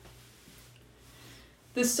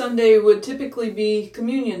This Sunday would typically be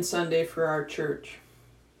Communion Sunday for our church.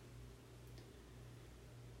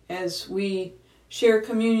 As we share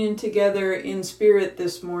communion together in spirit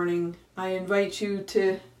this morning, I invite you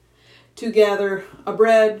to gather a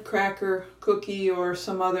bread, cracker, cookie, or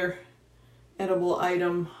some other edible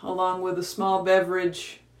item along with a small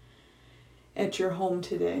beverage at your home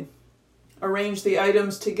today. Arrange the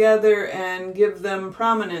items together and give them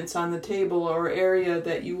prominence on the table or area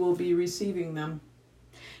that you will be receiving them.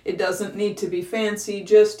 It doesn't need to be fancy,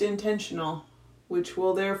 just intentional, which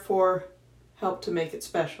will therefore help to make it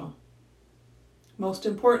special. Most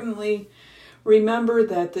importantly, remember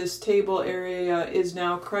that this table area is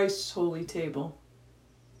now Christ's holy table.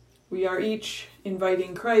 We are each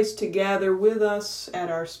inviting Christ to gather with us at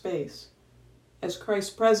our space. As Christ's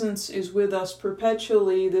presence is with us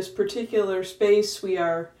perpetually, this particular space we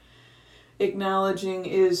are acknowledging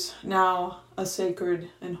is now a sacred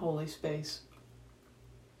and holy space.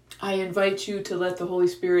 I invite you to let the Holy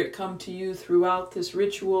Spirit come to you throughout this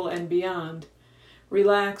ritual and beyond.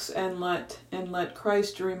 Relax and let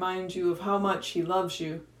Christ remind you of how much He loves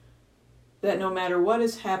you, that no matter what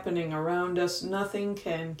is happening around us, nothing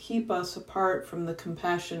can keep us apart from the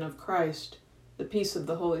compassion of Christ, the peace of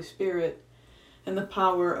the Holy Spirit, and the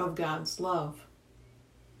power of God's love.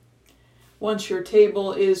 Once your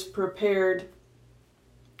table is prepared,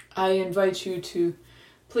 I invite you to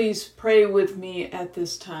please pray with me at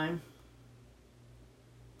this time.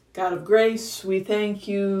 God of grace, we thank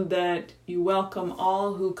you that you welcome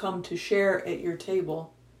all who come to share at your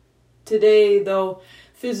table. Today, though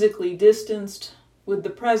physically distanced, with the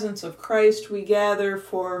presence of Christ, we gather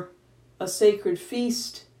for a sacred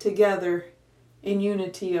feast together in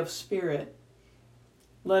unity of spirit.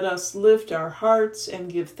 Let us lift our hearts and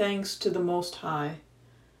give thanks to the Most High.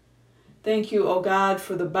 Thank you, O God,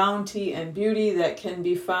 for the bounty and beauty that can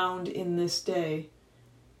be found in this day.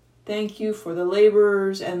 Thank you for the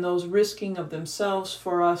laborers and those risking of themselves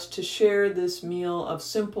for us to share this meal of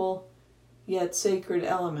simple yet sacred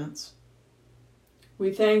elements.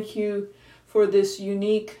 We thank you for this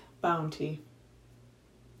unique bounty.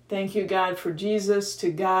 Thank you, God, for Jesus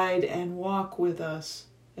to guide and walk with us.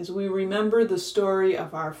 As we remember the story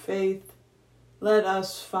of our faith, let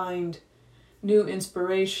us find new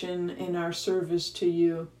inspiration in our service to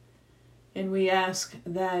you. And we ask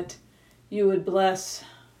that you would bless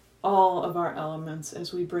all of our elements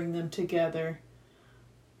as we bring them together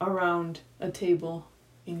around a table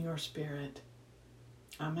in your spirit.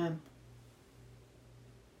 Amen.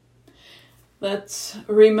 Let's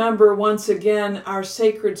remember once again our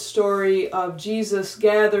sacred story of Jesus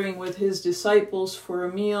gathering with his disciples for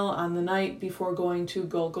a meal on the night before going to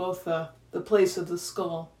Golgotha, the place of the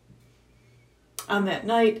skull. On that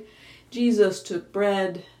night, Jesus took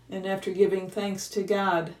bread, and after giving thanks to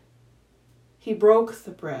God, he broke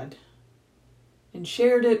the bread and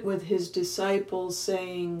shared it with his disciples,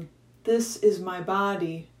 saying, "This is my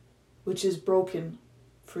body, which is broken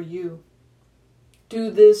for you. Do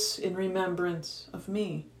this in remembrance of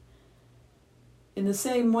me." In the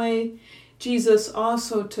same way, Jesus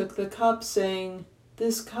also took the cup, saying,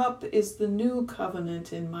 "This cup is the new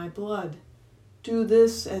covenant in my blood. Do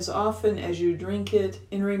this as often as you drink it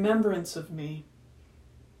in remembrance of me."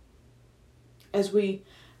 As we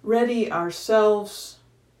ready ourselves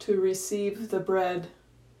to receive the bread,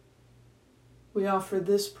 we offer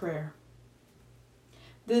this prayer.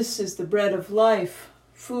 This is the bread of life,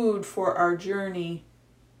 food for our journey.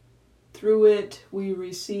 Through it we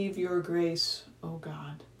receive your grace, O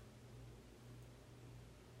God.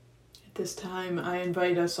 At this time, I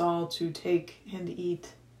invite us all to take and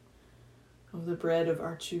eat of the bread of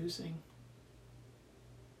our choosing.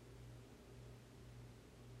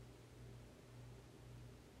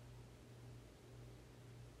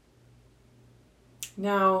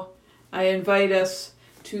 Now, I invite us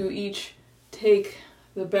to each take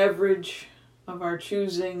the beverage of our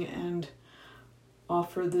choosing and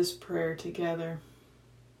offer this prayer together.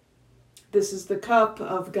 This is the cup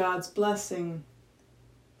of God's blessing,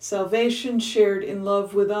 salvation shared in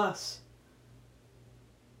love with us.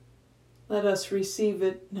 Let us receive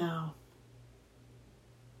it now.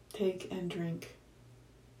 Take and drink.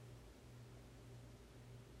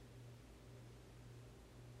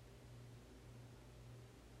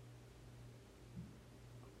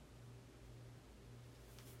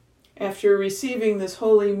 After receiving this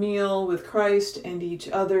holy meal with Christ and each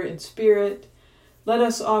other in spirit, let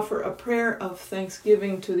us offer a prayer of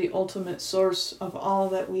thanksgiving to the ultimate source of all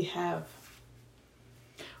that we have.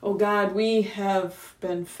 O God, we have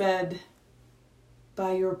been fed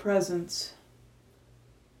by your presence.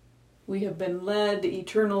 We have been led,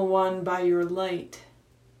 Eternal One, by your light.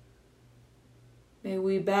 May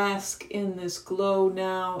we bask in this glow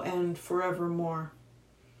now and forevermore.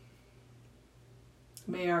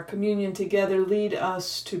 May our communion together lead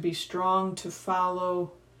us to be strong to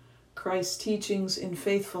follow Christ's teachings in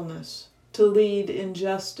faithfulness, to lead in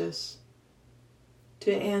justice,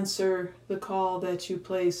 to answer the call that you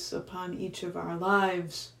place upon each of our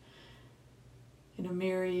lives in a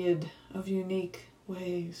myriad of unique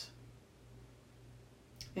ways.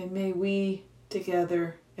 And may we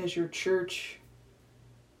together as your church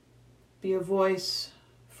be a voice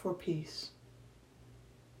for peace.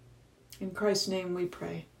 In Christ's name we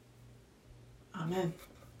pray. Amen.